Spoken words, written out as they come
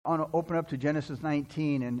want to open up to Genesis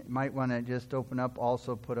 19, and might want to just open up,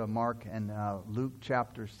 also put a mark in Luke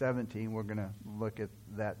chapter 17. We're going to look at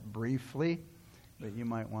that briefly, but you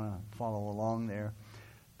might want to follow along there.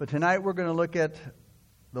 But tonight we're going to look at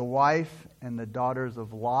the wife and the daughters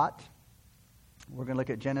of Lot. We're going to look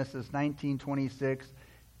at Genesis 19:26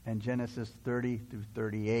 and Genesis 30 through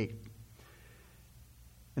 38.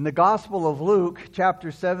 In the Gospel of Luke,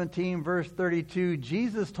 chapter 17, verse 32,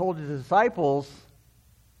 Jesus told his disciples,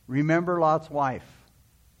 remember Lot's wife.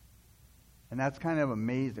 And that's kind of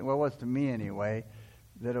amazing. Well, it was to me anyway,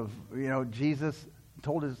 that Jesus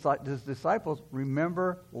told his disciples,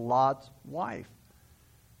 remember Lot's wife.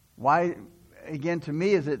 Why, again, to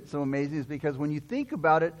me is it so amazing is because when you think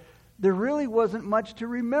about it, there really wasn't much to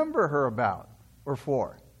remember her about or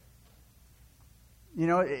for.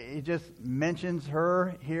 It just mentions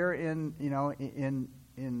her here in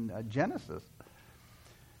Genesis.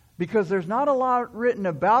 Because there's not a lot written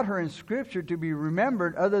about her in Scripture to be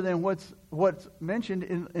remembered other than what's mentioned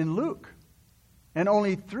in Luke. And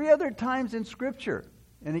only 3 other times in Scripture.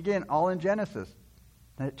 And again, all in Genesis.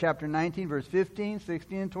 Chapter 19, verse 15,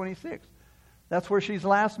 16, and 26. That's where she's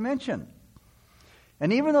last mentioned.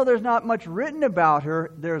 And even though there's not much written about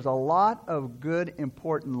her, there's a lot of good,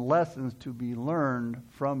 important lessons to be learned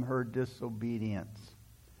from her disobedience.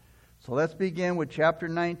 So let's begin with chapter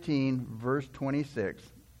 19, verse 26.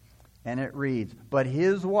 And it reads, but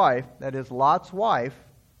his wife, that is Lot's wife,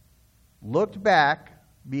 looked back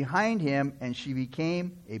behind him, and she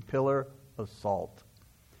became a pillar of salt.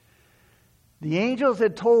 The angels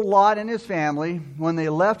had told Lot and his family when they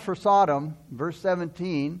left for Sodom, verse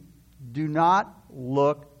 17, do not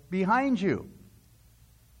look behind you.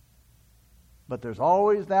 But there's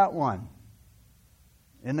always that one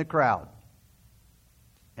in the crowd.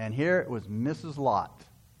 And here it was Mrs. Lot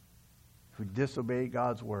who disobeyed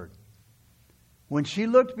God's word. When she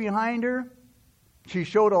looked behind her, she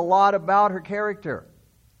showed a lot about her character.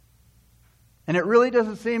 And it really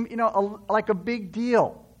doesn't seem, like a big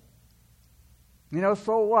deal.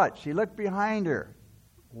 So what? She looked behind her.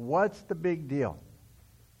 What's the big deal?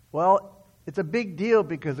 Well, it's a big deal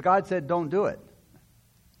because God said don't do it.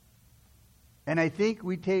 And I think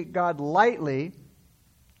we take God lightly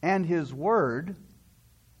and His Word,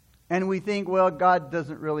 and we think, well, God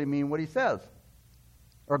doesn't really mean what He says.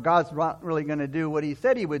 Or God's not really going to do what He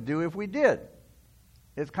said He would do if we did.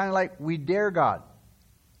 It's kind of like we dare God.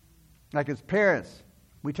 Like as parents,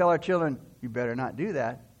 we tell our children, you better not do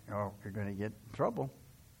that, or you're going to get in trouble.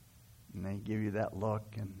 And they give you that look,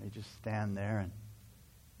 and they just stand there, and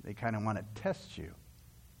they kind of want to test you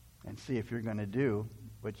and see if you're going to do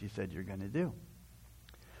what you said you're going to do.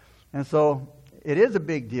 And so it is a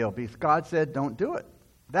big deal because God said don't do it.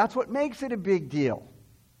 That's what makes it a big deal.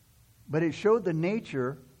 But it showed the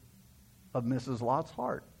nature of Mrs. Lot's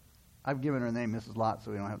heart. I've given her the name Mrs. Lot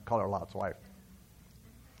so we don't have to call her Lot's wife.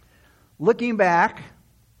 Looking back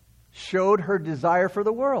showed her desire for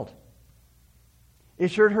the world. It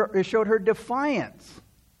showed her defiance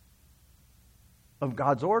of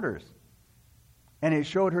God's orders. And it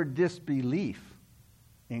showed her disbelief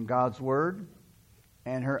in God's word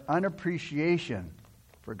and her unappreciation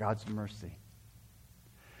for God's mercy.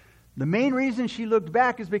 The main reason she looked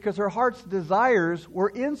back is because her heart's desires were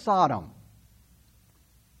in Sodom.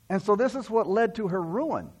 And so this is what led to her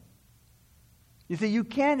ruin. You see, you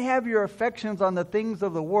can't have your affections on the things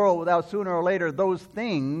of the world without sooner or later those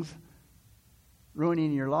things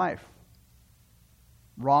ruining your life.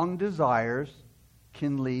 Wrong desires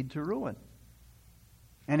can lead to ruin.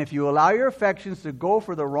 And if you allow your affections to go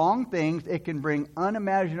for the wrong things, it can bring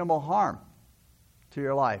unimaginable harm to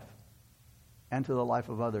your life and to the life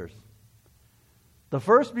of others. The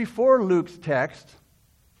verse before Luke's text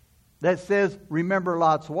that says, remember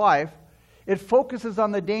Lot's wife, it focuses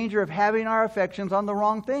on the danger of having our affections on the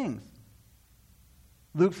wrong things.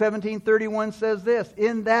 Luke 17:31 says this,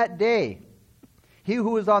 in that day, he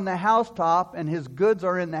who is on the housetop and his goods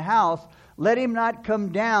are in the house, let him not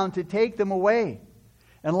come down to take them away.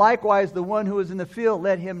 And likewise, the one who is in the field,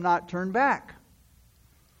 let him not turn back.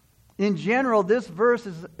 In general, this verse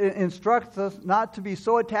instructs us not to be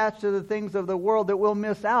so attached to the things of the world that we'll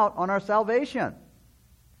miss out on our salvation.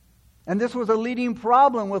 And this was a leading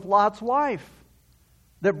problem with Lot's wife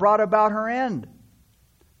that brought about her end.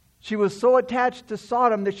 She was so attached to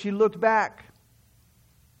Sodom that she looked back.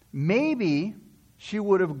 Maybe she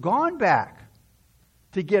would have gone back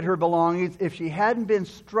to get her belongings if she hadn't been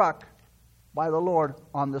struck by the Lord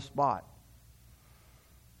on the spot.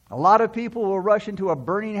 A lot of people will rush into a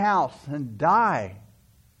burning house and die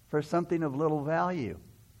for something of little value.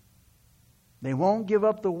 They won't give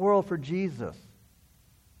up the world for Jesus,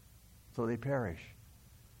 so they perish.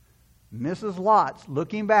 Mrs. Lot's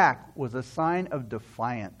looking back was a sign of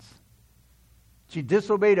defiance. She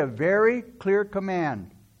disobeyed a very clear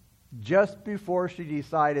command just before she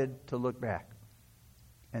decided to look back.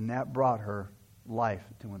 And that brought her life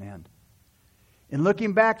to an end. In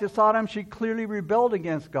looking back to Sodom, she clearly rebelled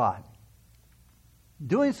against God.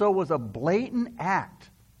 Doing so was a blatant act,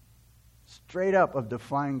 straight up, of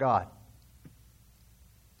defying God.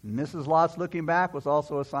 Mrs. Lot's looking back was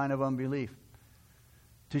also a sign of unbelief.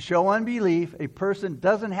 To show unbelief, a person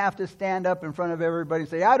doesn't have to stand up in front of everybody and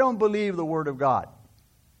say, I don't believe the Word of God.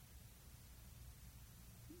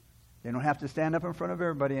 They don't have to stand up in front of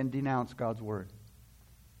everybody and denounce God's Word.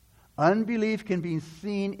 Unbelief can be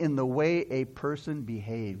seen in the way a person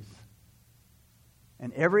behaves.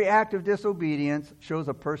 And every act of disobedience shows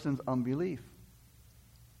a person's unbelief.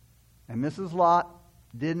 And Mrs. Lot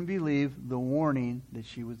didn't believe the warning that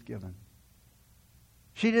she was given.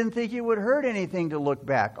 She didn't think it would hurt anything to look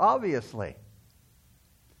back, obviously.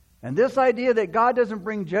 And this idea that God doesn't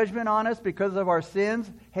bring judgment on us because of our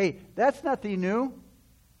sins, hey, that's nothing new.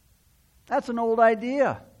 That's an old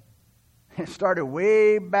idea. It started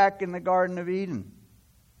way back in the Garden of Eden,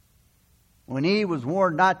 when Eve was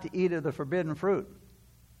warned not to eat of the forbidden fruit.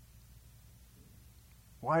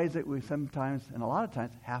 Why is it we sometimes, and a lot of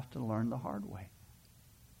times, have to learn the hard way?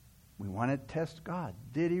 We want to test God.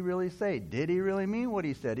 Did He really say? Did He really mean what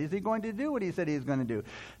He said? Is He going to do what He said He was going to do?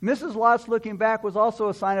 Mrs. Lot's looking back was also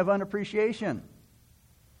a sign of unappreciation.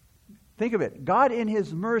 Think of it. God in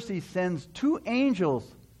His mercy sends 2 angels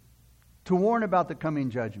to warn about the coming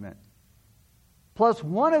judgment. Plus,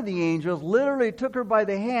 one of the angels literally took her by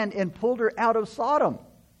the hand and pulled her out of Sodom.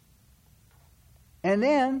 And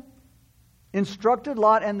then instructed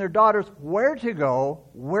Lot and their daughters where to go,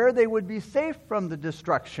 where they would be safe from the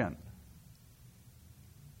destruction.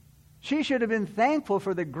 She should have been thankful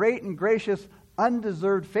for the great and gracious,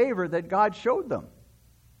 undeserved favor that God showed them.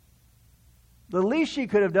 The least she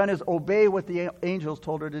could have done is obey what the angels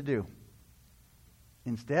told her to do.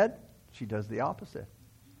 Instead, she does the opposite.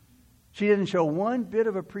 She didn't show one bit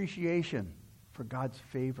of appreciation for God's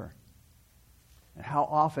favor. And how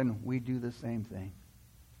often we do the same thing.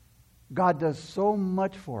 God does so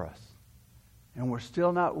much for us, and we're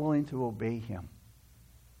still not willing to obey Him.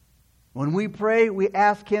 When we pray, we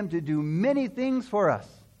ask Him to do many things for us.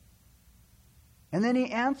 And then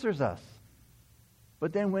He answers us.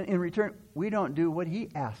 But then when in return, we don't do what He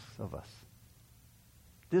asks of us.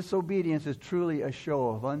 Disobedience is truly a show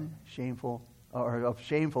of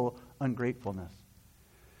shameful ungratefulness.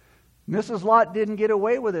 Mrs. Lot didn't get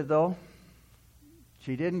away with it, though.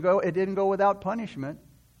 It didn't go without punishment.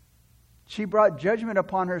 She brought judgment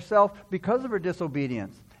upon herself because of her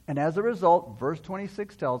disobedience. And as a result, verse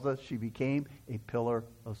 26 tells us she became a pillar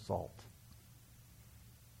of salt.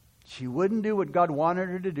 She wouldn't do what God wanted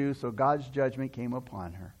her to do, so God's judgment came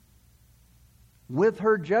upon her. With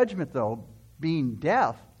her judgment, though, being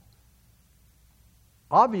death,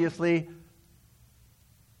 obviously,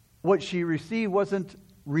 what she received wasn't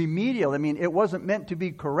remedial. I mean, it wasn't meant to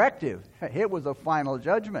be corrective. It was a final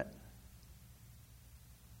judgment.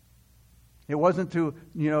 It wasn't to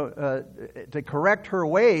correct her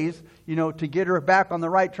ways, to get her back on the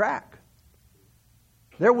right track.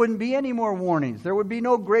 There wouldn't be any more warnings. There would be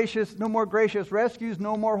no more gracious rescues,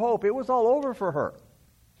 no more hope. It was all over for her.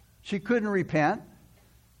 She couldn't repent.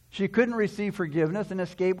 She couldn't receive forgiveness and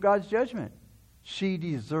escape God's judgment. She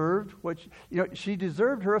deserved she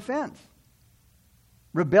deserved her offense.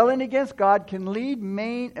 Rebelling against God can lead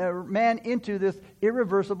man into this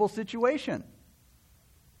irreversible situation.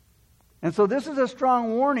 And so this is a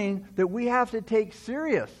strong warning that we have to take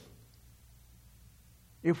serious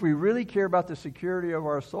if we really care about the security of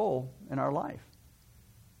our soul and our life.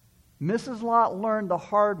 Mrs. Lot learned the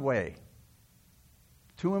hard way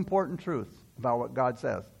 2 important truths about what God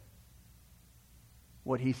says.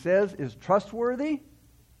 What He says is trustworthy,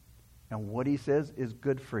 and what He says is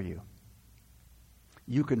good for you.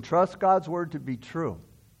 You can trust God's word to be true.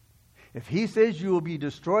 If He says you will be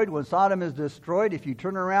destroyed when Sodom is destroyed, if you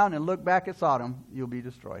turn around and look back at Sodom, you'll be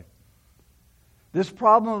destroyed. This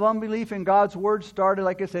problem of unbelief in God's word started,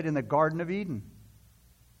 like I said, in the Garden of Eden.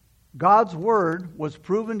 God's word was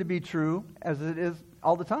proven to be true as it is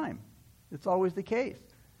all the time. It's always the case.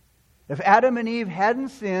 If Adam and Eve hadn't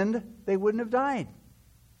sinned, they wouldn't have died.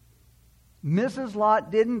 Mrs.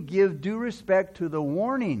 Lot didn't give due respect to the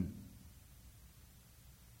warning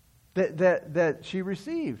that she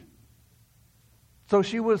received. So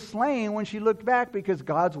she was slain when she looked back because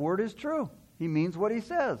God's word is true. He means what He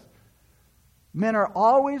says. Men are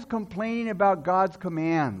always complaining about God's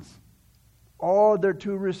commands. Oh, they're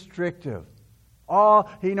too restrictive. Oh,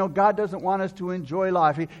 God doesn't want us to enjoy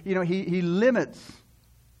life. He limits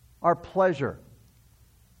our pleasure.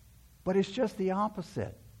 But it's just the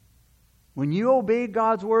opposite. When you obey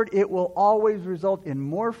God's word, it will always result in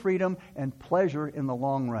more freedom and pleasure in the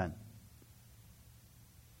long run.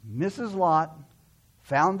 Mrs. Lot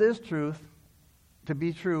found this truth to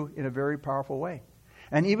be true in a very powerful way.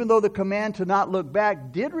 And even though the command to not look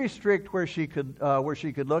back did restrict where she could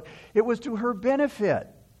look, it was to her benefit.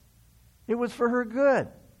 It was for her good.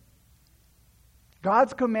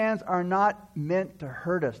 God's commands are not meant to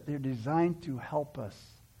hurt us. They're designed to help us.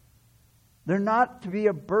 They're not to be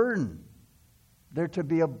a burden. They're to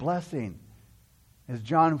be a blessing. As 1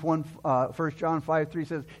 John 5:3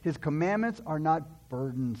 says, His commandments are not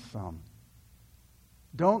burdensome.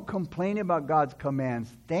 Don't complain about God's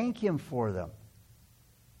commands. Thank Him for them.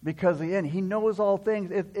 Because again, He knows all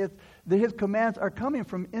things. His commands are coming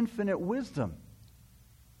from infinite wisdom.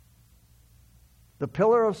 The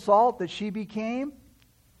pillar of salt that she became,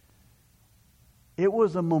 it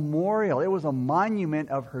was a memorial. It was a monument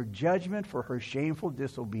of her judgment for her shameful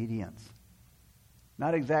disobedience.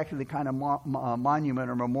 Not exactly the kind of monument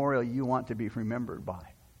or memorial you want to be remembered by.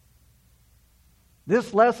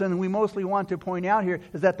 This lesson we mostly want to point out here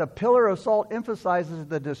is that the pillar of salt emphasizes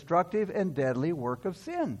the destructive and deadly work of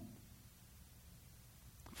sin.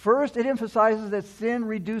 First, it emphasizes that sin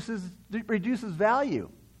reduces value.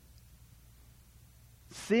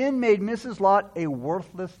 Sin made Mrs. Lot a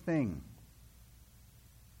worthless thing.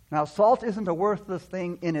 Now, salt isn't a worthless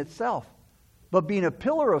thing in itself, but being a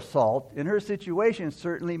pillar of salt in her situation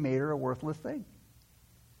certainly made her a worthless thing.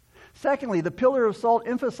 Secondly, the pillar of salt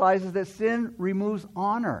emphasizes that sin removes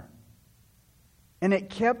honor. And it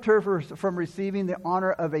kept her from receiving the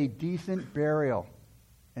honor of a decent burial.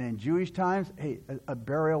 And in Jewish times, a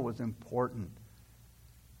burial was important.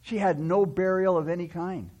 She had no burial of any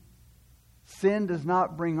kind. Sin does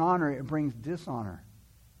not bring honor, it brings dishonor.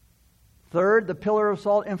 Third, the pillar of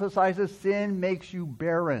salt emphasizes sin makes you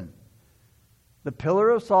barren. The pillar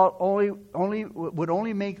of salt would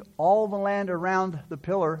only make all the land around the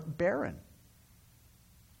pillar barren.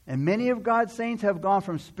 And many of God's saints have gone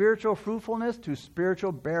from spiritual fruitfulness to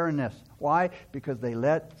spiritual barrenness. Why? Because they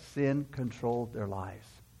let sin control their lives.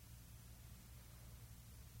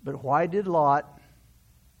 But why did Lot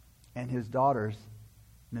and his daughters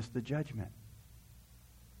miss the judgment?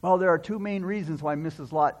 Well, there are two main reasons why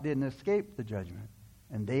Mrs. Lot didn't escape the judgment.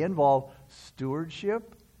 And they involve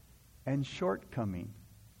stewardship and shortcoming.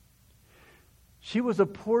 She was a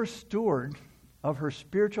poor steward of her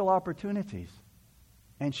spiritual opportunities,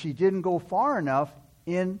 and she didn't go far enough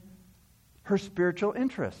in her spiritual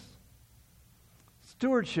interests.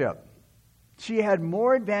 Stewardship. She had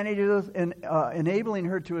more advantages in enabling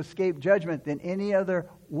her to escape judgment than any other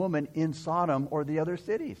woman in Sodom or the other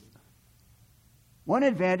cities. One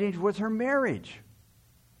advantage was her marriage.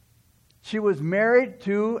 She was married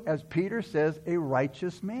to, as Peter says, a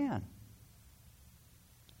righteous man.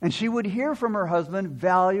 And she would hear from her husband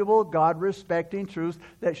valuable, God-respecting truths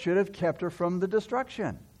that should have kept her from the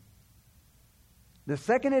destruction. The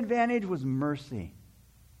second advantage was mercy.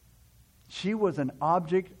 She was an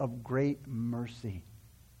object of great mercy.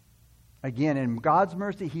 Again, in God's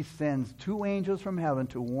mercy, He sends two angels from heaven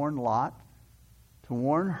to warn Lot, to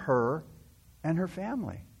warn her and her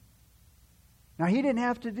family. Now, He didn't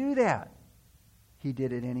have to do that. He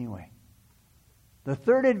did it anyway. The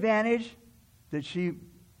third advantage that she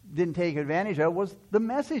didn't take advantage of was the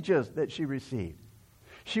messages that she received.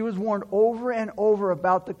 She was warned over and over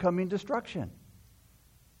about the coming destruction.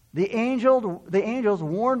 The angels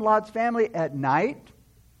warned Lot's family at night.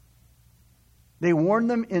 They warned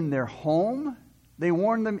them in their home. They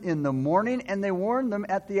warned them in the morning, and they warned them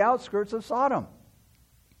at the outskirts of Sodom.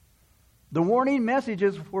 The warning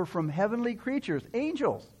messages were from heavenly creatures,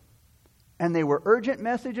 angels. And they were urgent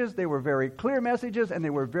messages, they were very clear messages, and they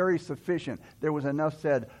were very sufficient. There was enough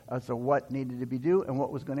said as to what needed to be done and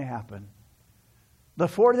what was going to happen. The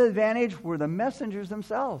fourth advantage were the messengers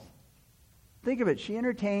themselves. Think of it. She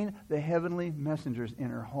entertained the heavenly messengers in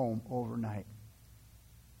her home overnight.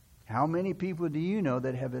 How many people do you know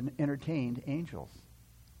that have entertained angels?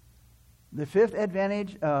 The fifth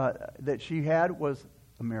advantage that she had was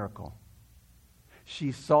a miracle.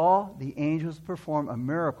 She saw the angels perform a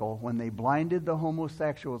miracle when they blinded the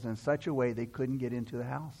homosexuals in such a way they couldn't get into the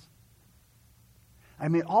house. I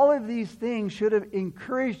mean, all of these things should have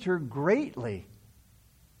encouraged her greatly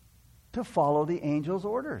to follow the angels'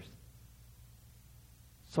 orders.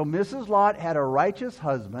 So Mrs. Lot had a righteous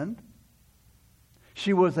husband.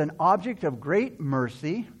 She was an object of great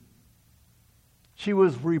mercy. She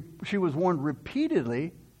was warned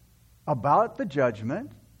repeatedly about the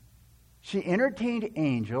judgment. She entertained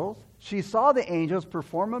angels. She saw the angels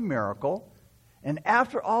perform a miracle. And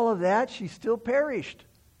after all of that, she still perished.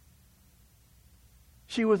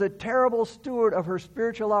 She was a terrible steward of her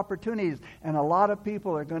spiritual opportunities. And a lot of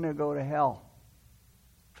people are going to go to hell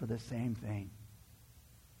for the same thing.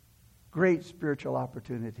 Great spiritual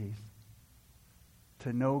opportunities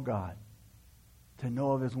to know God, to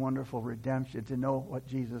know of His wonderful redemption, to know what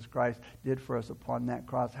Jesus Christ did for us upon that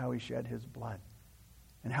cross, how He shed His blood,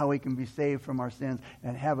 and how we can be saved from our sins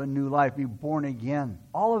and have a new life, be born again.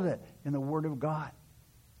 All of it in the Word of God.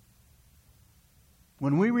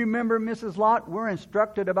 When we remember Mrs. Lot, we're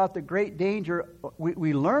instructed about the great danger.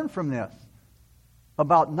 We learn from this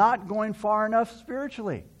about not going far enough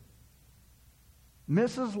spiritually.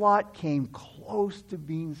 Mrs. Lot came close to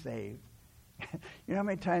being saved. You know how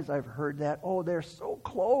many times I've heard that? Oh, they're so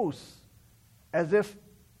close, as if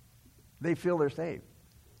they feel they're saved.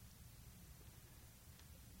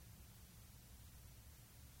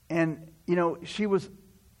 And, you know, she was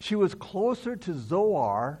closer to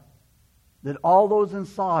Zoar than all those in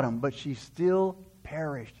Sodom, but she still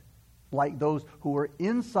perished like those who were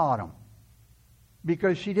in Sodom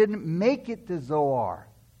because she didn't make it to Zoar.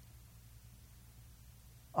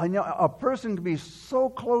 I know a person can be so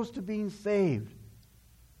close to being saved,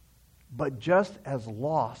 but just as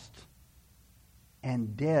lost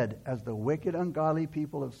and dead as the wicked, ungodly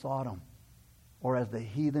people of Sodom, or as the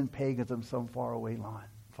heathen pagans of some faraway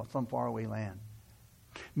land.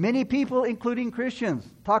 Many people, including Christians,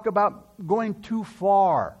 talk about going too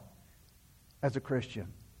far as a Christian.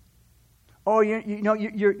 Oh,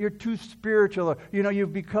 you're too spiritual. Or,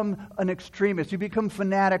 you've become an extremist. You become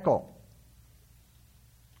fanatical.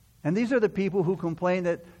 And these are the people who complain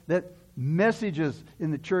that messages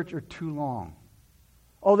in the church are too long.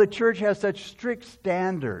 Oh, the church has such strict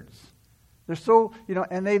standards. They're so,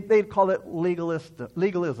 and they call it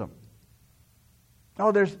legalism.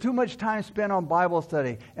 Oh, there's too much time spent on Bible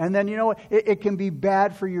study. And then, it can be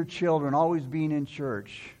bad for your children always being in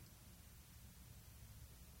church.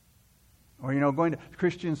 Or, going to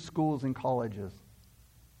Christian schools and colleges.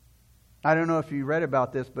 I don't know if you read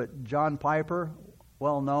about this, but John Piper,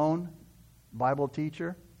 well-known Bible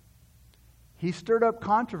teacher, he stirred up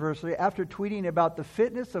controversy after tweeting about the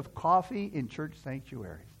fitness of coffee in church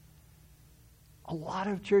sanctuaries. A lot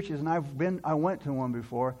of churches, and I went to one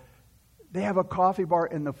before, they have a coffee bar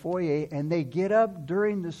in the foyer, and they get up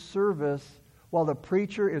during the service while the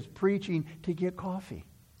preacher is preaching to get coffee.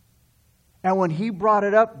 And when he brought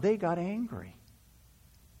it up, they got angry.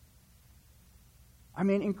 I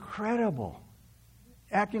mean, incredible.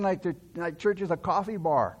 Acting like church is a coffee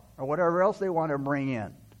bar or whatever else they want to bring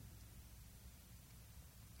in.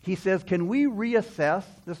 He says, can we reassess?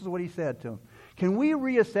 This is what he said to him. Can we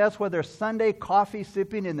reassess whether Sunday coffee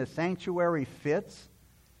sipping in the sanctuary fits?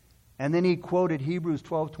 And then he quoted Hebrews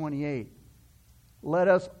 12:28. Let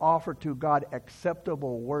us offer to God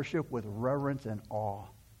acceptable worship with reverence and awe.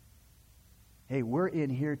 Hey, we're in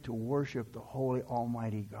here to worship the holy,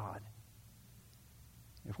 almighty God.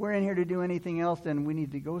 If we're in here to do anything else, then we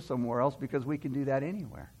need to go somewhere else because we can do that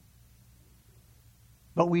anywhere.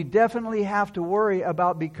 But we definitely have to worry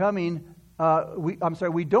about becoming,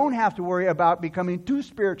 we don't have to worry about becoming too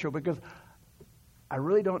spiritual because I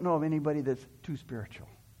really don't know of anybody that's too spiritual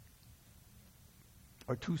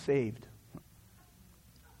or too saved.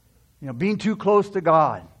 Being too close to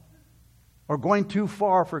God or going too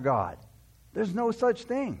far for God. There's no such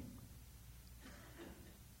thing.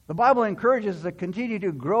 The Bible encourages us to continue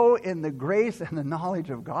to grow in the grace and the knowledge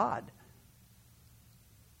of God.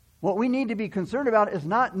 What we need to be concerned about is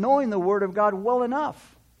not knowing the Word of God well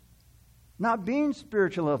enough, not being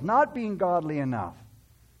spiritual enough, not being godly enough,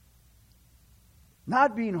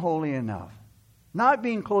 not being holy enough, not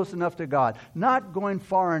being close enough to God, not going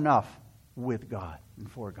far enough with God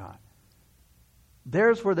and for God.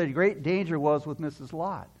 There's where the great danger was with Mrs.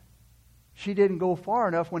 Lot. She didn't go far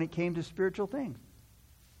enough when it came to spiritual things.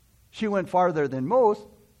 She went farther than most,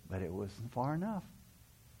 but it wasn't far enough.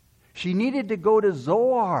 She needed to go to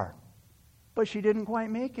Zoar, but she didn't quite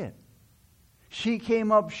make it. She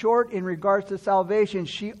came up short in regards to salvation.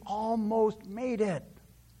 She almost made it.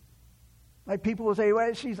 Like people will say,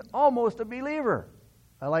 well, she's almost a believer.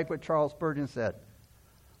 I like what Charles Spurgeon said.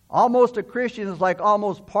 Almost a Christian is like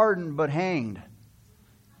almost pardoned but hanged.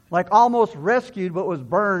 Like almost rescued but was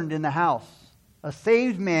burned in the house. A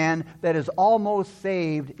saved man that is almost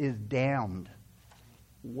saved is damned.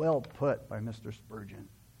 Well put by Mr. Spurgeon.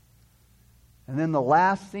 And then the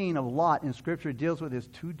last scene of Lot in Scripture deals with his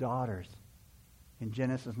two daughters in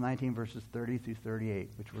Genesis 19 verses 30 through 38,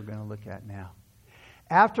 which we're going to look at now.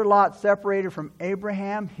 After Lot separated from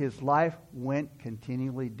Abraham, his life went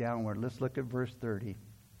continually downward. Let's look at verse 30.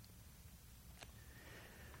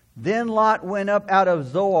 Then Lot went up out of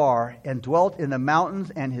Zoar and dwelt in the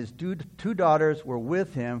mountains, and his two daughters were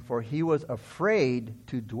with him, for he was afraid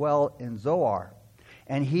to dwell in Zoar.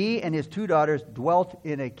 And he and his two daughters dwelt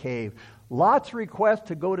in a cave. Lot's request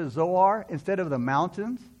to go to Zoar instead of the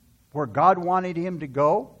mountains, where God wanted him to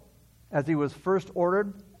go, as he was first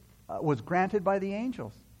ordered, was granted by the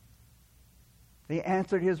angels. They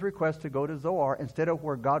answered his request to go to Zoar instead of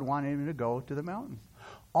where God wanted him to go, to the mountains.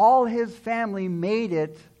 All his family made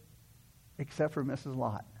it except for Mrs.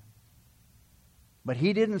 Lot. But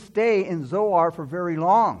he didn't stay in Zoar for very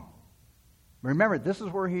long. Remember, this is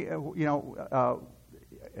where he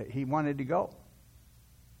wanted to go.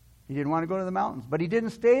 He didn't want to go to the mountains. But he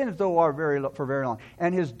didn't stay in Zoar for very long.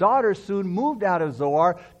 And his daughters soon moved out of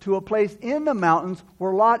Zoar to a place in the mountains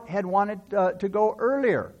where Lot had wanted to go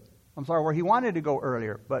earlier. Where he wanted to go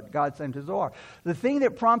earlier, but God sent him to Zoar. The thing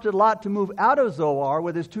that prompted Lot to move out of Zoar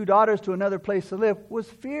with his two daughters to another place to live was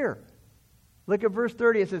fear. Look at verse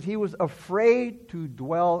 30. It says, he was afraid to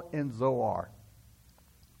dwell in Zoar.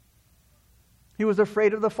 He was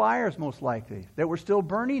afraid of the fires, most likely, that were still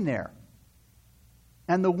burning there,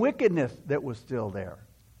 and the wickedness that was still there.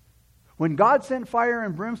 When God sent fire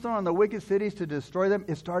and brimstone on the wicked cities to destroy them,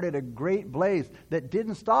 it started a great blaze that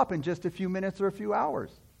didn't stop in just a few minutes or a few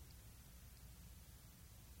hours.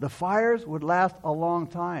 The fires would last a long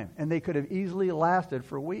time, and they could have easily lasted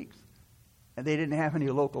for weeks. And they didn't have any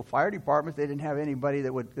local fire departments. They didn't have anybody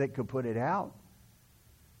that could put it out.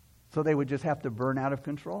 So they would just have to burn out of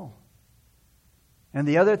control. And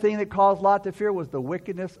the other thing that caused Lot to fear was the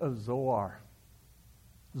wickedness of Zoar.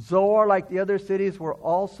 Zoar, like the other cities, were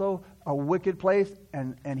also a wicked place,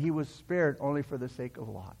 and he was spared only for the sake of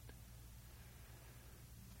Lot.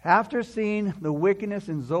 After seeing the wickedness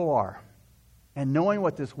in Zoar, and knowing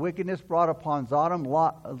what this wickedness brought upon Sodom,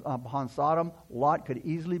 Lot could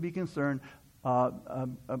easily be concerned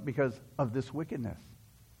because of this wickedness.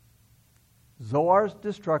 Zoar's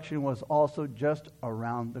destruction was also just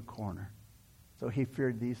around the corner. So he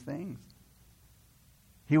feared these things.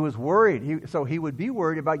 He was worried. So he would be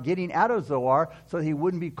worried about getting out of Zoar so he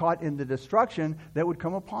wouldn't be caught in the destruction that would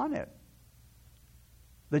come upon it.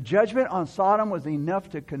 The judgment on Sodom was enough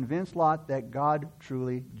to convince Lot that God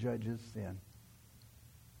truly judges sin.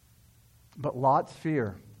 But Lot's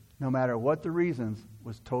fear, no matter what the reasons,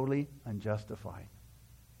 was totally unjustified.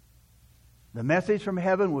 The message from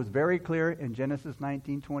heaven was very clear in Genesis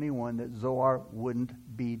 19:21 that Zoar wouldn't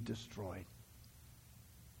be destroyed.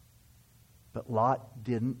 But Lot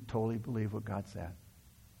didn't totally believe what God said.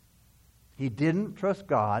 He didn't trust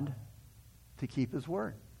God to keep his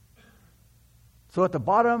word. So at the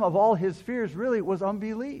bottom of all his fears really was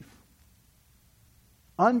unbelief.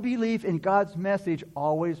 Unbelief in God's message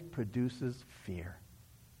always produces fear.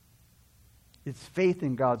 It's faith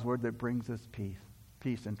in God's word that brings us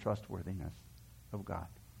peace and trustworthiness of God.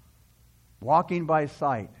 Walking by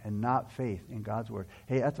sight and not faith in God's word.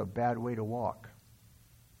 Hey, that's a bad way to walk.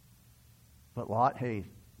 But Lot, hey,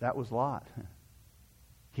 that was Lot.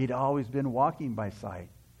 He'd always been walking by sight.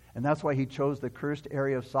 And that's why he chose the cursed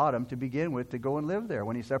area of Sodom to begin with, to go and live there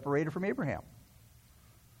when he separated from Abraham.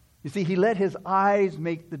 You see, he let his eyes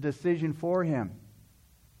make the decision for him.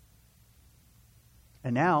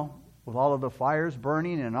 And now, with all of the fires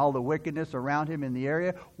burning and all the wickedness around him in the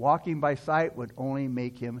area, walking by sight would only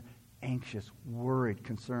make him anxious, worried,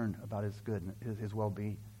 concerned about his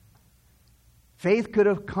well-being. Faith could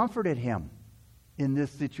have comforted him in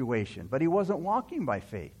this situation, but he wasn't walking by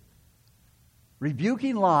faith.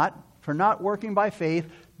 Rebuking Lot for not working by faith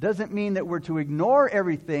doesn't mean that we're to ignore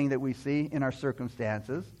everything that we see in our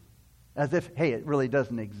circumstances, as if, hey, it really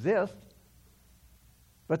doesn't exist.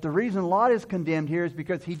 But the reason Lot is condemned here is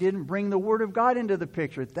because he didn't bring the Word of God into the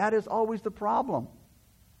picture. That is always the problem.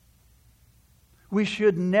 We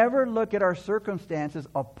should never look at our circumstances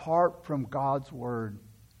apart from God's Word,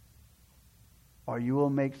 or you will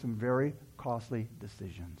make some very costly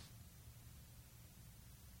decisions.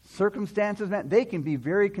 Circumstances, man, they can be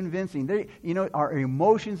very convincing. Our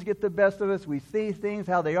emotions get the best of us. We see things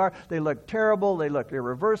how they are. They look terrible. They look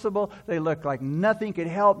irreversible. They look like nothing could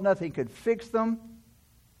help. Nothing could fix them.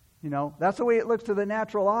 That's the way it looks to the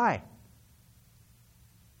natural eye.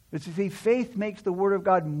 But you see, faith makes the Word of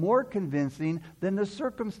God more convincing than the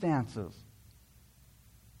circumstances.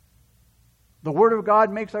 The Word of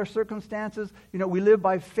God makes our circumstances, we live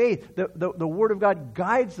by faith. The Word of God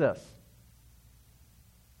guides us.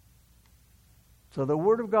 So the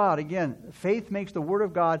Word of God, again, faith makes the Word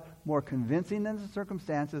of God more convincing than the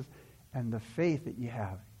circumstances, and the faith that you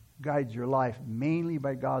have guides your life mainly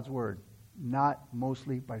by God's Word, not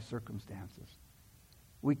mostly by circumstances.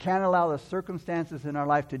 We can't allow the circumstances in our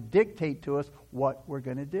life to dictate to us what we're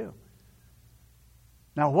going to do.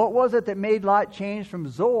 Now, what was it that made Lot change from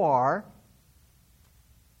Zoar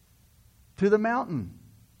to the mountain?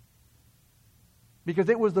 Because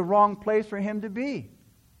it was the wrong place for him to be.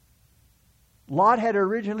 Lot had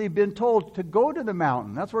originally been told to go to the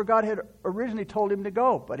mountain. That's where God had originally told him to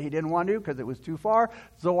go. But he didn't want to because it was too far.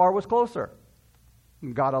 Zoar was closer.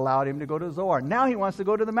 And God allowed him to go to Zoar. Now he wants to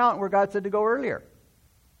go to the mountain where God said to go earlier.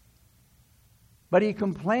 But he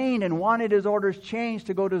complained and wanted his orders changed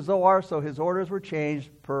to go to Zoar, so his orders were changed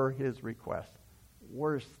per his request.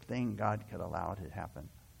 Worst thing God could allow to happen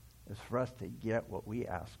is for us to get what we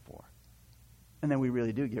ask for. And then we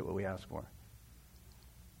really do get what we ask for.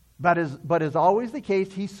 But as always the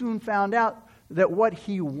case, he soon found out that what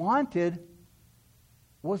he wanted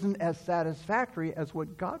wasn't as satisfactory as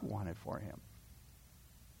what God wanted for him.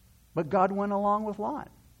 But God went along with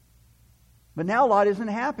Lot. But now Lot isn't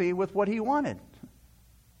happy with what he wanted.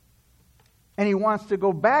 And he wants to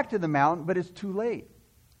go back to the mountain, but it's too late.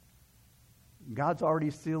 God's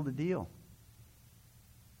already sealed the deal.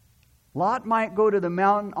 Lot might go to the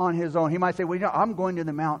mountain on his own. He might say, well, you know, I'm going to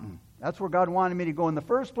the mountain. That's where God wanted me to go in the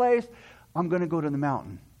first place. I'm going to go to the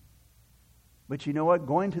mountain. But you know what?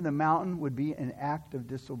 Going to the mountain would be an act of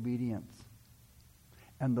disobedience.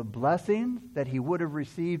 And the blessings that he would have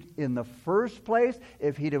received in the first place,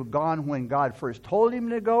 if he'd have gone when God first told him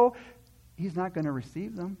to go, he's not going to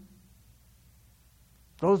receive them.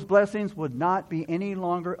 Those blessings would not be any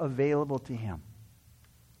longer available to him.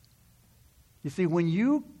 You see, when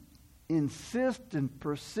you insist and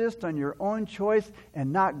persist on your own choice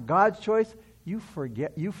and not God's choice, you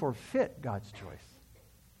forfeit God's choice.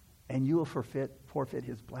 And you will forfeit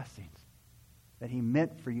his blessings that he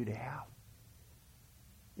meant for you to have.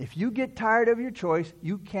 If you get tired of your choice,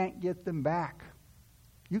 you can't get them back.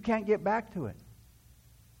 You can't get back to it.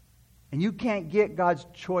 And you can't get God's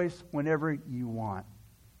choice whenever you want.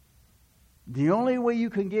 The only way you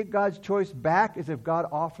can get God's choice back is if God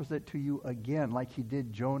offers it to you again, like he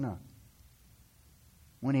did Jonah.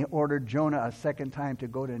 When he ordered Jonah a second time to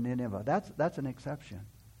go to Nineveh. That's an exception.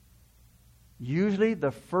 Usually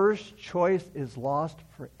the first choice is lost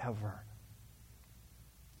forever.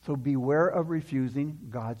 So beware of refusing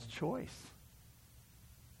God's choice.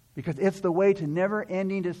 Because it's the way to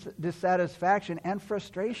never-ending dissatisfaction and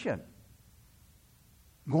frustration.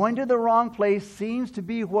 Going to the wrong place seems to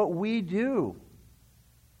be what we do.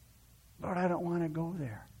 Lord, I don't want to go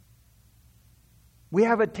there. We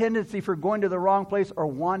have a tendency for going to the wrong place or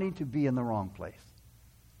wanting to be in the wrong place.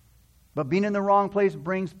 But being in the wrong place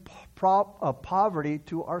brings poverty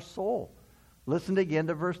to our soul. Listen again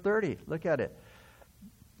to verse 30. Look at it.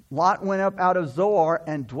 Lot went up out of Zoar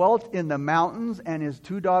and dwelt in the mountains, and his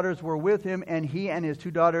 2 daughters were with him, and he and his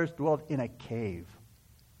 2 daughters dwelt in a cave.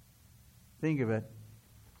 Think of it.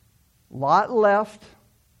 Lot left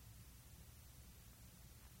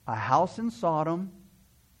a house in Sodom,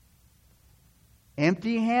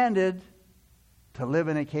 empty-handed, to live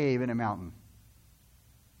in a cave in a mountain.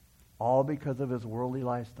 All because of his worldly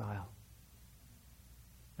lifestyle.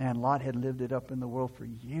 And Lot had lived it up in the world for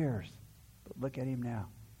years. But look at him now.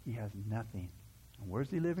 He has nothing. And where's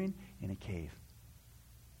he living? In a cave.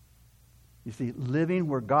 You see, living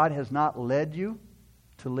where God has not led you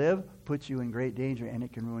to live puts you in great danger, and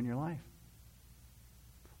it can ruin your life.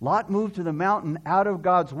 Lot moved to the mountain out of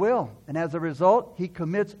God's will, and as a result, he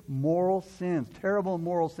commits moral sins, terrible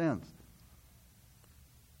moral sins.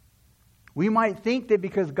 We might think that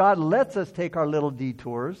because God lets us take our little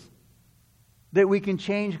detours, that we can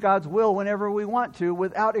change God's will whenever we want to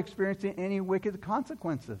without experiencing any wicked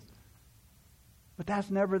consequences. But that's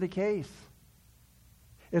never the case.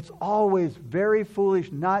 It's always very foolish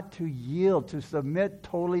not to yield, to submit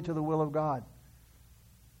totally to the will of God.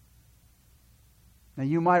 Now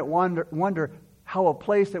you might wonder how a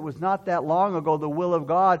place that was not that long ago the will of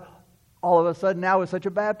God, all of a sudden now is such a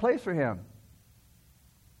bad place for him.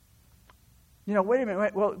 You know, wait a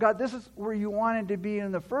minute. Well, God, this is where you wanted to be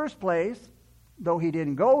in the first place, though he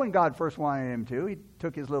didn't go when God first wanted him to. He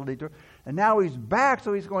took his little detour. And now he's back,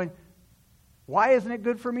 so he's going, why isn't it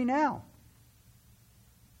good for me now?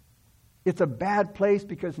 It's a bad place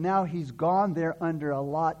because now he's gone there under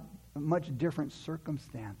much different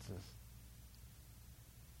circumstances.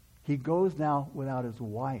 He goes now without his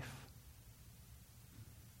wife.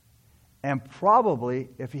 And probably,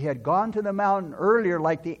 if he had gone to the mountain earlier,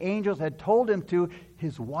 like the angels had told him to,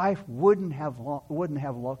 his wife wouldn't have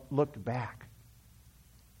looked back.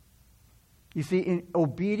 You see,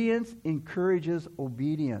 obedience encourages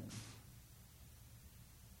obedience.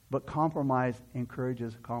 But compromise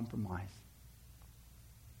encourages compromise.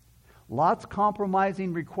 Lot's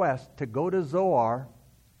compromising request to go to Zoar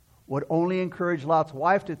would only encourage Lot's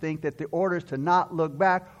wife to think that the orders to not look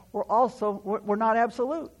back were not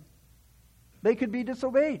absolute. They could be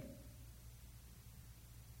disobeyed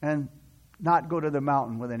and not go to the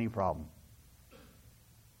mountain with any problem.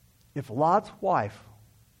 If Lot's wife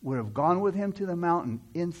would have gone with him to the mountain,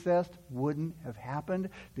 incest wouldn't have happened,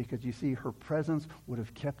 because you see, her presence would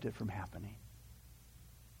have kept it from happening.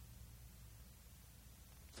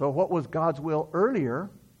 So what was God's will earlier,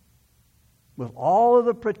 with all of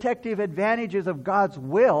the protective advantages of God's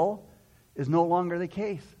will, is no longer the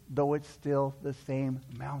case, though it's still the same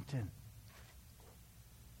mountain.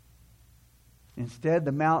 Instead,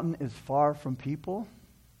 the mountain is far from people,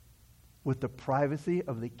 with the privacy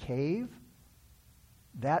of the cave.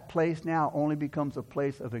 That place now only becomes a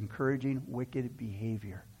place of encouraging wicked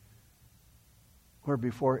behavior, where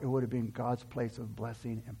before it would have been God's place of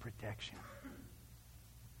blessing and protection.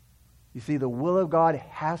 You see, the will of God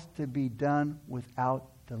has to be done without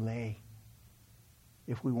delay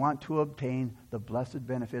if we want to obtain the blessed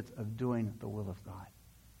benefits of doing the will of God.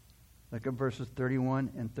 Look at verses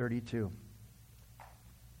 31 and 32.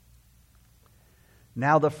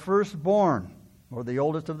 Now the firstborn, or the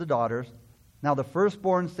oldest of the daughters, now the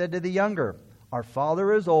firstborn said to the younger, Our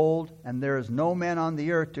father is old, and there is no man on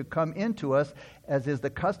the earth to come into us, as is the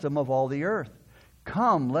custom of all the earth.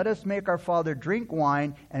 Come, let us make our father drink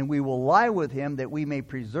wine, and we will lie with him, that we may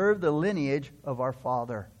preserve the lineage of our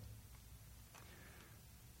father.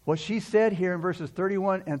 What she said here in verses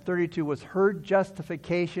 31 and 32 was her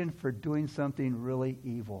justification for doing something really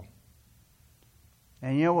evil.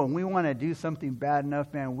 And you know, when we want to do something bad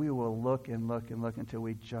enough, man, we will look and look and look until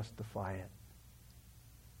we justify it.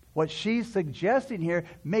 What she's suggesting here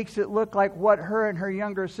makes it look like what her and her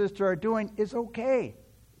younger sister are doing is okay,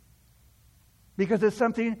 because it's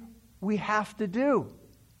something we have to do.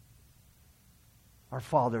 Our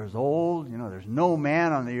father is old. You know, there's no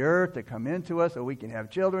man on the earth to come into us so we can have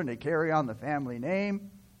children to carry on the family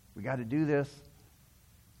name. We got to do this.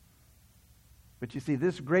 But you see,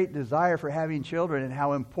 this great desire for having children and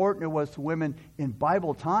how important it was to women in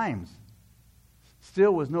Bible times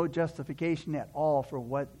still was no justification at all for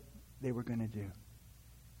what they were going to do.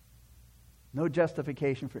 No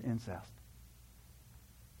justification for incest.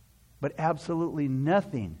 But absolutely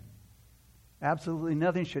nothing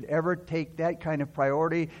should ever take that kind of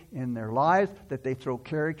priority in their lives, that they throw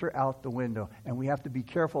character out the window. And we have to be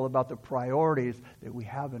careful about the priorities that we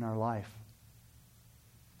have in our life.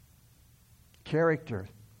 Character,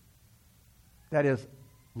 that is,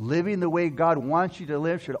 living the way God wants you to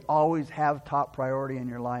live, should always have top priority in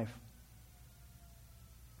your life.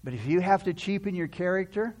 But if you have to cheapen your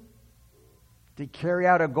character to carry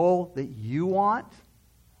out a goal that you want,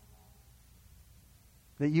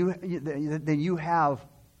 then you have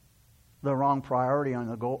the wrong priority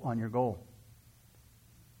on your goal.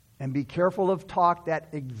 And be careful of talk that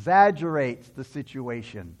exaggerates the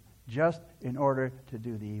situation just in order to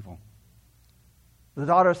do the evil. The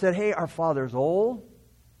daughter said, hey, our father's old.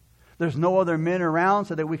 There's no other men around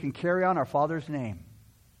so that we can carry on our father's name.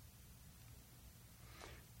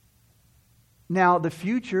 Now, the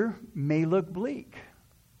future may look bleak.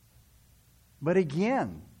 But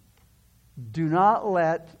again, do not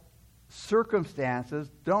let circumstances,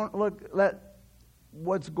 let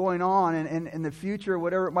what's going on in the future,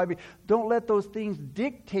 whatever it might be, don't let those things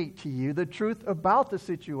dictate to you the truth about the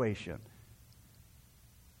situation.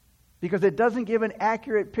 Because it doesn't give an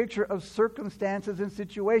accurate picture of circumstances and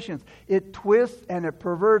situations. It twists and it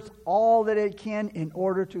perverts all that it can in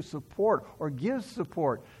order to support or give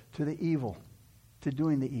support to the evil, to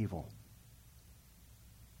doing the evil.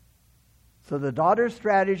 So the daughter's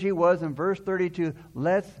strategy was, in verse 32,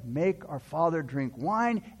 let's make our father drink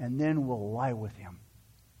wine and then we'll lie with him.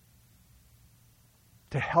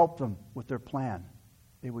 To help them with their plan.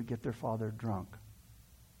 They would get their father drunk.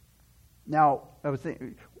 Now, I was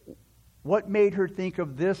thinking, what made her think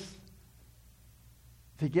of this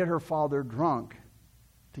to get her father drunk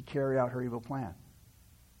to carry out her evil plan?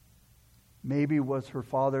 Maybe was her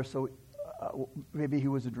father maybe he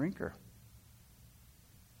was a drinker.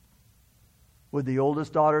 Would the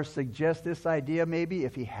oldest daughter suggest this idea maybe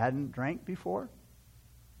if he hadn't drank before?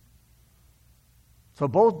 So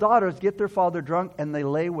both daughters get their father drunk and they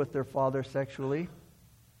lay with their father sexually.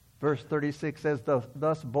 Verse 36 says,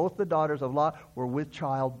 thus both the daughters of Lot were with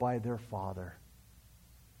child by their father.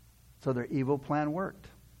 So their evil plan worked.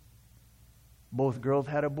 Both girls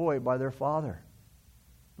had a boy by their father.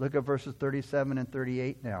 Look at verses 37 and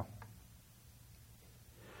 38 now.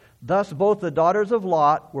 Thus both the daughters of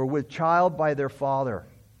Lot were with child by their father.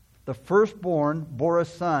 The firstborn bore a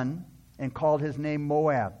son and called his name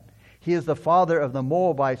Moab. He is the father of the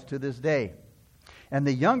Moabites to this day. And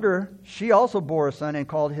the younger, she also bore a son and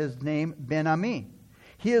called his name Ben-Ami.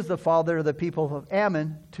 He is the father of the people of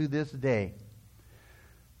Ammon to this day.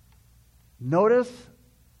 Notice,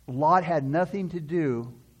 Lot had nothing to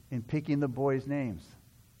do in picking the boys' names.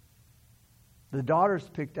 The daughters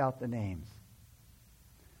picked out the names.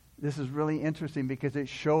 This is really interesting because it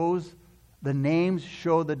shows, the names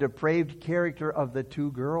show the depraved character of the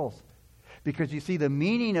two girls. Because you see, the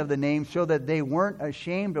meaning of the names show that they weren't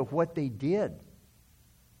ashamed of what they did.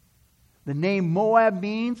 The name Moab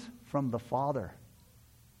means from the father.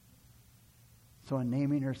 So in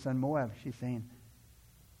naming her son Moab, she's saying,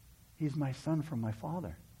 he's my son from my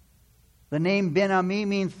father. The name Ben-Ami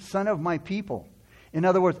means son of my people. In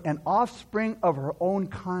other words, an offspring of her own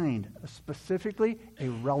kind, specifically a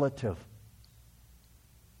relative.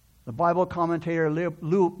 The Bible commentator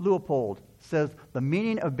Leopold says the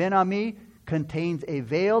meaning of Ben-Ami contains a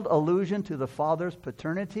veiled allusion to the father's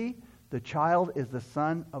paternity. The child is the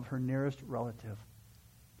son of her nearest relative.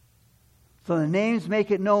 So the names make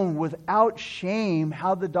it known without shame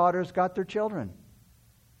how the daughters got their children.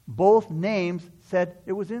 Both names said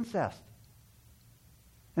it was incest.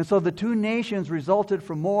 And so the two nations resulted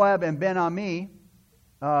from Moab and Ben-Ami.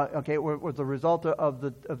 Was the result of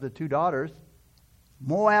the two daughters.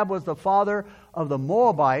 Moab was the father of the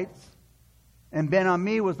Moabites, and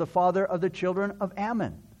Ben-Ami was the father of the children of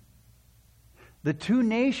Ammon. The two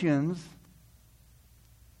nations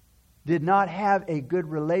did not have a good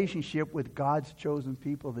relationship with God's chosen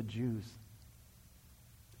people, the Jews.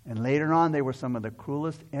 And later on, they were some of the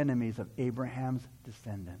cruelest enemies of Abraham's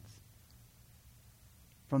descendants.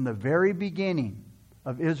 From the very beginning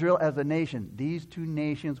of Israel as a nation, these two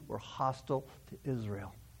nations were hostile to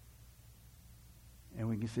Israel. And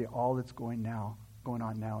we can see all that's going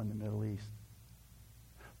on now in the Middle East.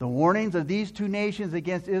 The warnings of these two nations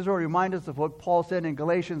against Israel remind us of what Paul said in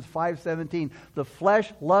Galatians 5:17. The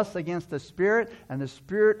flesh lusts against the spirit, and the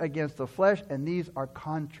spirit against the flesh, and these are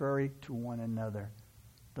contrary to one another.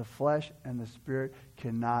 The flesh and the spirit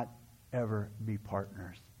cannot ever be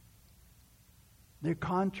partners. They're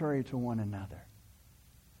contrary to one another.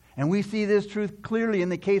 And we see this truth clearly in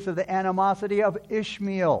the case of the animosity of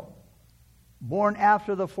Ishmael, born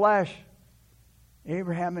after the flesh,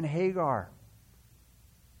 Abraham and Hagar.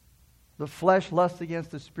 The flesh lusts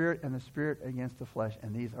against the spirit, and the spirit against the flesh,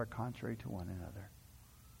 and these are contrary to one another.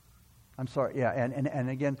 And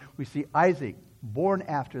again, we see Isaac, born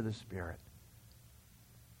after the spirit.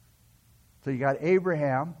 So you got you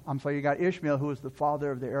got Ishmael, who is the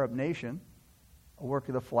father of the Arab nation, a work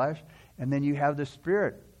of the flesh, and then you have the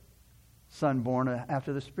spirit, son born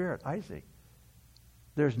after the spirit, Isaac.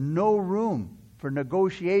 There's no room for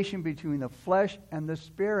negotiation between the flesh and the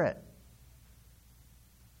spirit.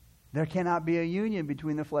 There cannot be a union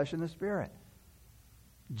between the flesh and the spirit.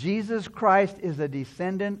 Jesus Christ is a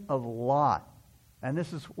descendant of Lot. And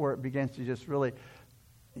this is where it begins to just really,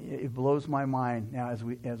 it blows my mind now as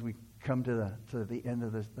we come to the end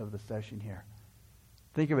of the session here.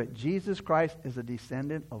 Think of it. Jesus Christ is a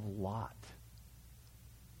descendant of Lot.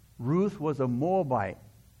 Ruth was a Moabite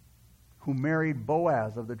who married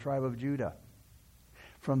Boaz of the tribe of Judah.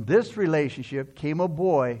 From this relationship came a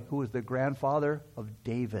boy who was the grandfather of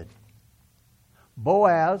David.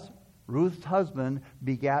 Boaz, Ruth's husband,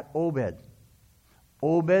 begat Obed.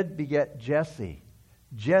 Obed begat Jesse.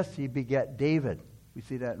 Jesse begat David. We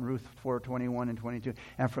see that in Ruth 4:21 and 22.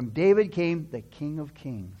 And from David came the King of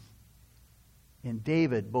Kings. In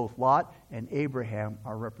David, both Lot and Abraham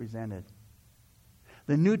are represented.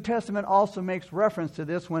 The New Testament also makes reference to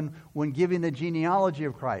this when giving the genealogy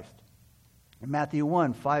of Christ. In Matthew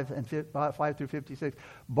 1, 5 through 56,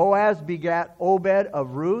 Boaz begat Obed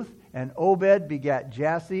of Ruth, and Obed begat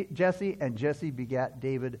Jesse, and Jesse begat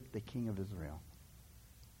David, the king of Israel.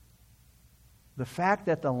 The fact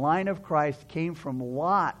that the line of Christ came from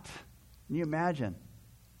Lot, can you imagine,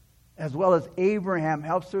 as well as Abraham,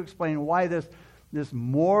 helps to explain why this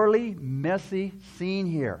morally messy scene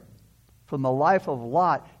here from the life of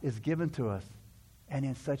Lot is given to us, and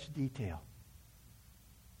in such detail.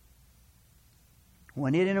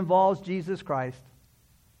 When it involves Jesus Christ,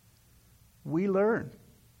 we learn.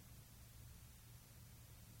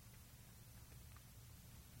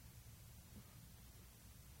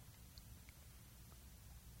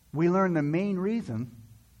 We learn the main reason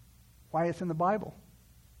why it's in the Bible.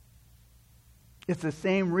 It's the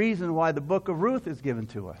same reason why the book of Ruth is given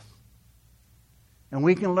to us. And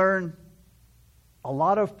we can learn a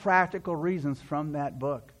lot of practical reasons from that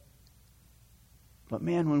book. But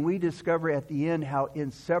man, when we discover at the end how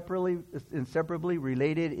inseparably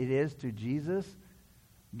related it is to Jesus,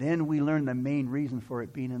 then we learn the main reason for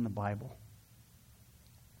it being in the Bible.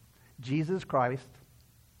 Jesus Christ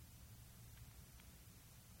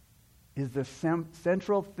is the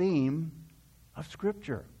central theme of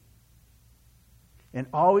Scripture. And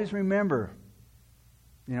always remember,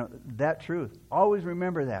 that truth. Always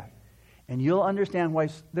remember that. And you'll understand why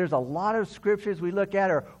there's a lot of scriptures we look at,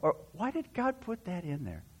 or why did God put that in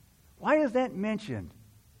there? Why is that mentioned?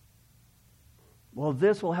 Well,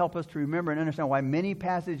 this will help us to remember and understand why many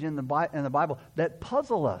passages in the Bible that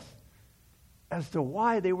puzzle us as to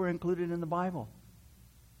why they were included in the Bible.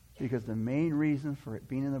 Because the main reason for it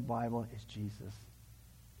being in the Bible is Jesus.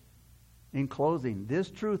 In closing, this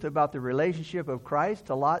truth about the relationship of Christ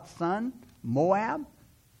to Lot's son, Moab,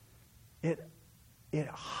 it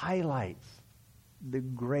highlights the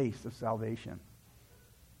grace of salvation.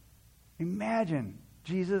 Imagine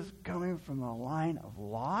Jesus coming from the line of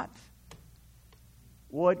Lot.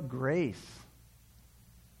 What grace.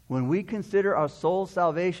 When we consider our soul's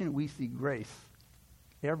salvation, we see grace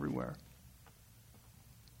everywhere.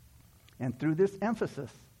 And through this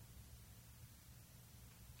emphasis,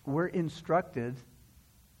 we're instructed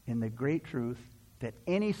in the great truth that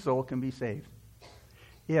any soul can be saved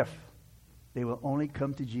if they will only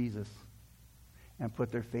come to Jesus and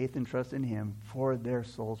put their faith and trust in Him for their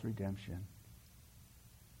soul's redemption.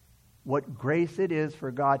 What grace it is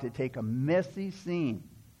for God to take a messy scene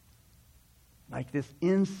like this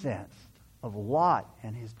incest of Lot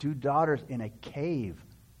and his two daughters in a cave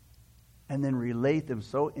and then relate them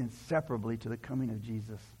so inseparably to the coming of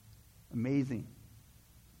Jesus. Amazing.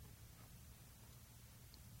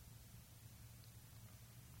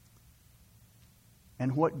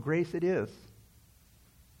 And what grace it is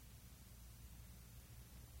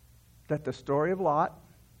that the story of Lot,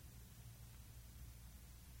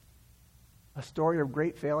 a story of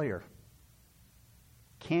great failure,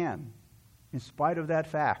 can, in spite of that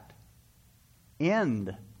fact,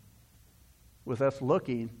 end with us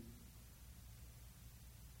looking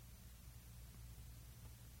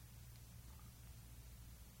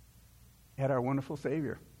at our wonderful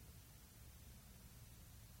Savior,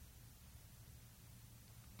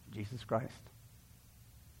 Jesus Christ.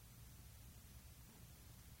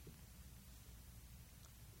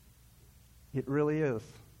 It really is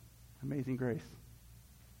amazing grace.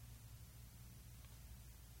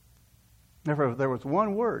 Therefore, if there was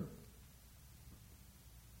one word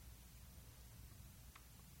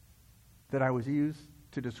that I was used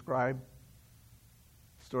to describe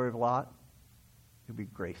the story of Lot, it would be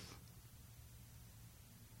grace.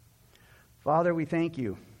 Father, we thank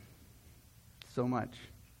you so much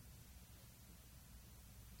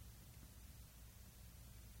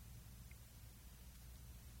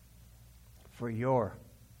for your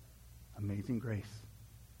amazing grace.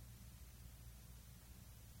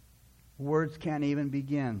 Words can't even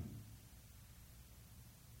begin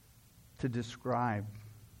to describe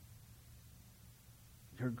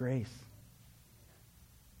your grace,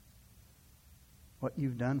 what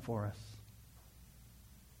you've done for us.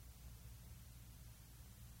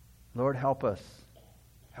 Lord, help us.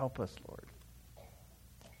 Help us, Lord,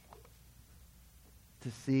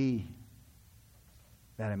 to see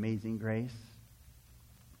that amazing grace,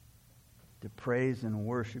 to praise and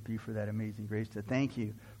worship you for that amazing grace, to thank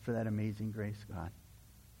you for that amazing grace, God.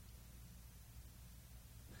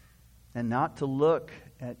 And not to look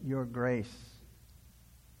at your grace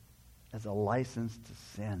as a license to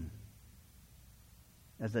sin,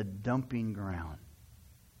 as a dumping ground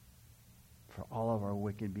for all of our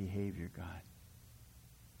wicked behavior, God.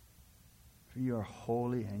 For you are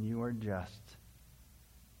holy and you are just,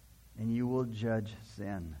 and you will judge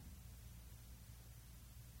sin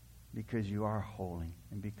because you are holy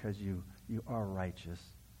and because you are righteous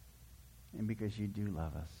and because you do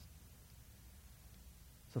love us.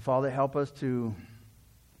 So, Father, help us to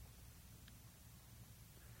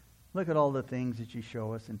look at all the things that you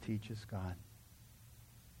show us and teach us, God.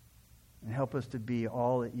 And help us to be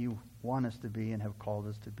all that you want us to be and have called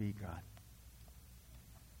us to be, God.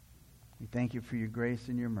 We thank you for your grace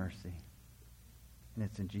and your mercy. And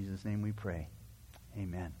it's in Jesus' name we pray.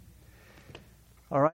 Amen.